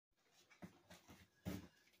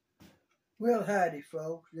Well, howdy,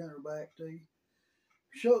 folks. Dinner back to you.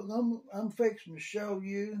 I'm fixing to show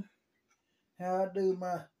you how I do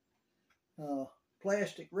my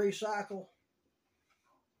plastic recycle.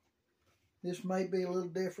 This may be a little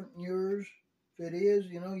different than yours. If it is,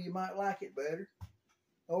 you know, you might like it better.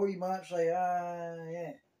 Or you might say,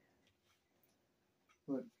 yeah.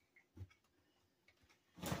 But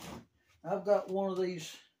I've got one of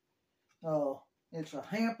these, it's a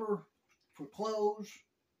hamper for clothes.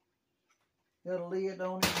 Got a lid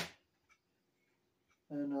on it.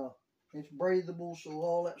 And it's breathable, so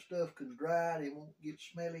all that stuff can dry. It won't get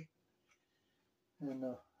smelly. And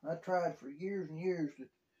I tried for years and years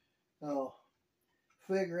to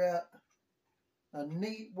figure out a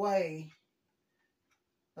neat way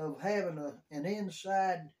of having an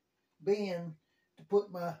inside bin to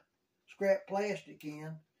put my scrap plastic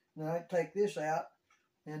in. And I take this out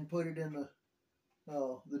and put it in the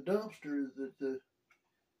dumpster that the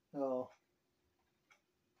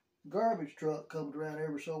garbage truck comes around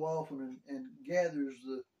every so often and gathers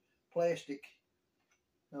the plastic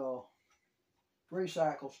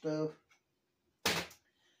recycle stuff.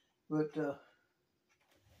 But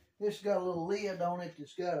this got a little lid on it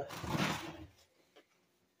that's got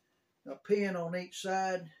a pin on each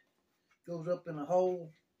side. Goes up in a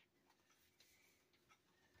hole.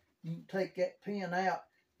 You can take that pin out,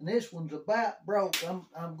 and this one's about broke.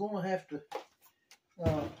 I'm going to have to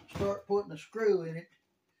start putting a screw in it.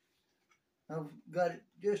 I've got it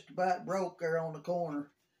just about broke there on the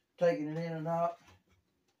corner, taking it in and out.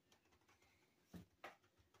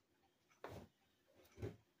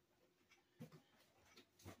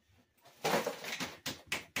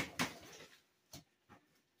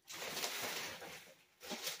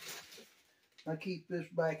 I keep this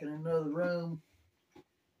back in another room.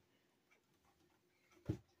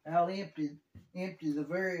 I'll empty the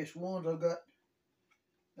various ones. I've got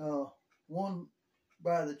one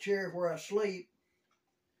by the chair where I sleep.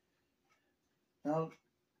 Now,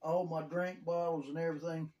 all my drink bottles and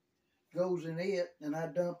everything goes in it, and I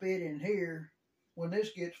dump it in here. When this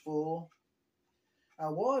gets full, I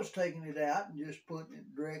was taking it out and just putting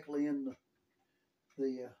it directly in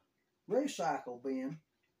the recycle bin.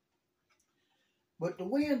 But the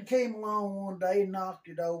wind came along one day and knocked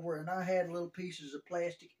it over, and I had little pieces of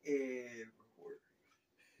plastic everywhere.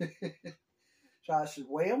 So I said,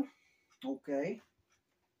 well, okay.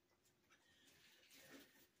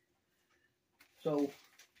 So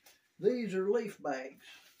these are leaf bags.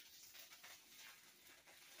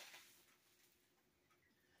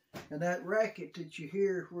 And that racket that you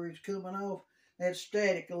hear where it's coming off, that's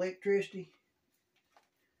static electricity.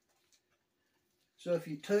 So if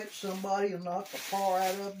you touch somebody, you'll knock the far out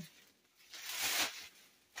of them.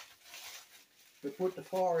 They put the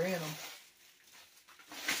far in them.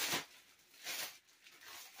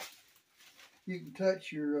 You can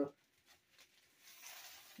touch your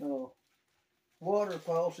water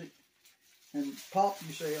faucet and pop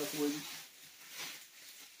yourself with it.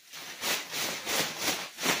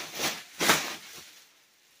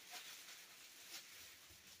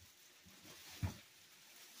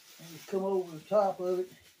 Come over the top of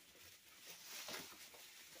it.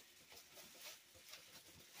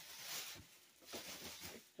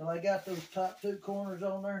 So I got those top two corners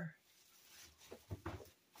on there.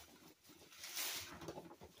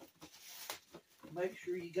 Make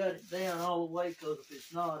sure you got it down all the way, because if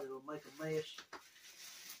it's not, it'll make a mess.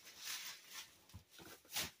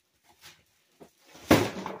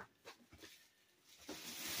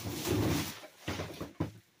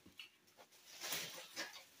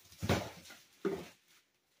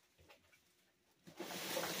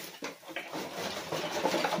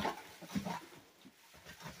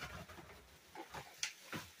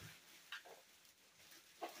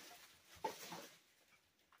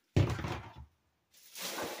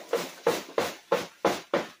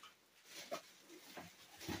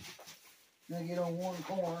 Now get on one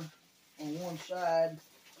corner, on one side,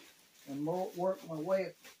 and work my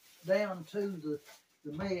way down to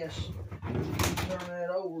the mess. Turn that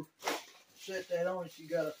over, set that on it. You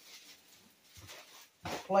got a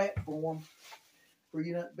platform where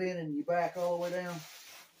you're not bending your back all the way down.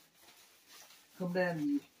 Come down and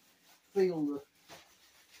you feel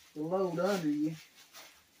the load under you,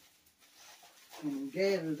 and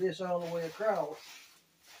gather this all the way across.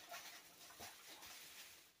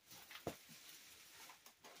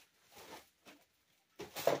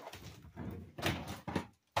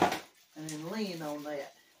 And then lean on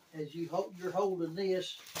that as you're holding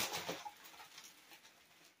this.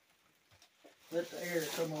 Let the air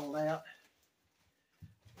come on out.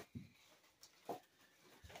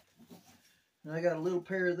 And I got a little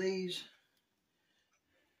pair of these.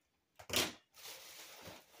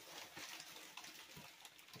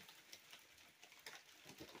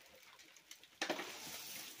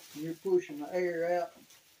 You're pushing the air out.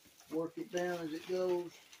 Work it down as it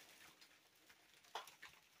goes.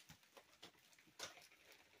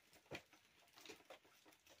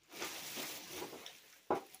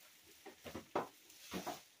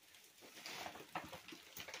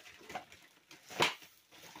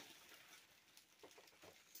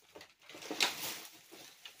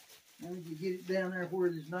 And you get it down there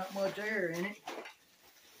where there's not much air in it.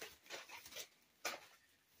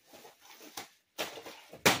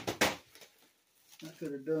 I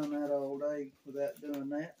could have done that all day without doing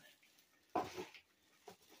that.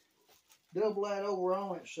 Double that over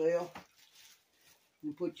on itself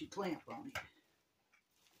and put your clamp on it.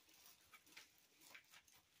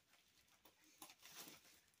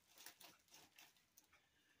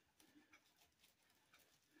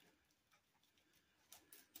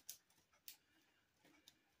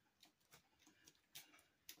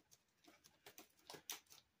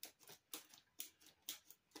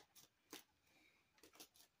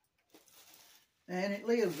 And it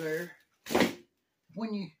lives there.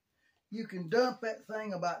 When you can dump that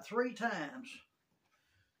thing about 3 times,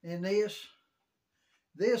 and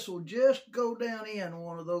this will just go down in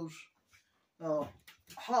one of those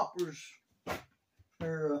hoppers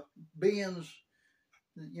or bins,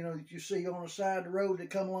 you know, that you see on the side of the road that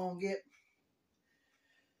come along and get.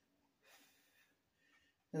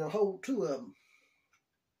 It'll hold 2 of them.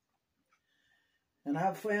 And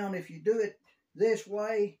I've found if you do it this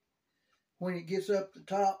way, when it gets up the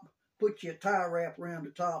top, put your tie wrap around the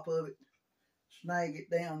top of it, snag it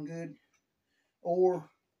down good. Or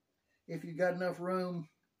if you got enough room,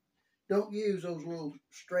 don't use those little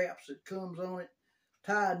straps that comes on it.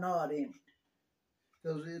 Tie a knot in it.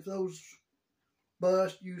 Because if those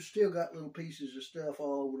bust, you still got little pieces of stuff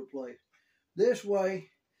all over the place. This way,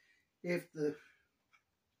 if the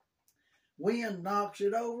wind knocks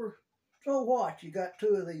it over, so what? You got 2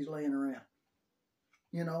 of these laying around.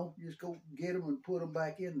 You know, just go get them and put them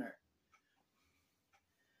back in there.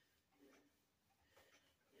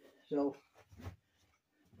 So,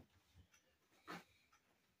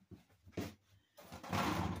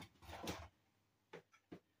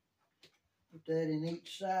 put that in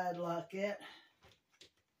each side like that.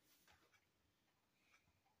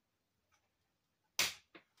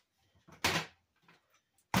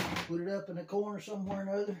 Put it up in the corner somewhere or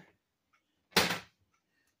another.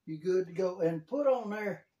 You're good to go. And put on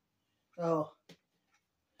there,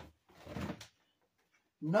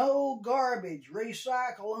 no garbage,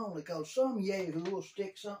 recycle only, because some yahoo will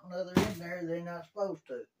stick something other in there they're not supposed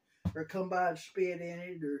to. Or come by and spit in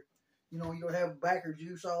it, or, you know, you'll have backer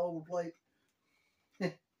juice all over the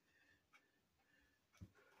place.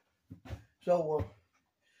 So,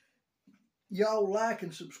 y'all like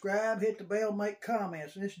and subscribe, hit the bell, make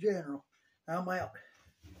comments, and it's General. I'm out.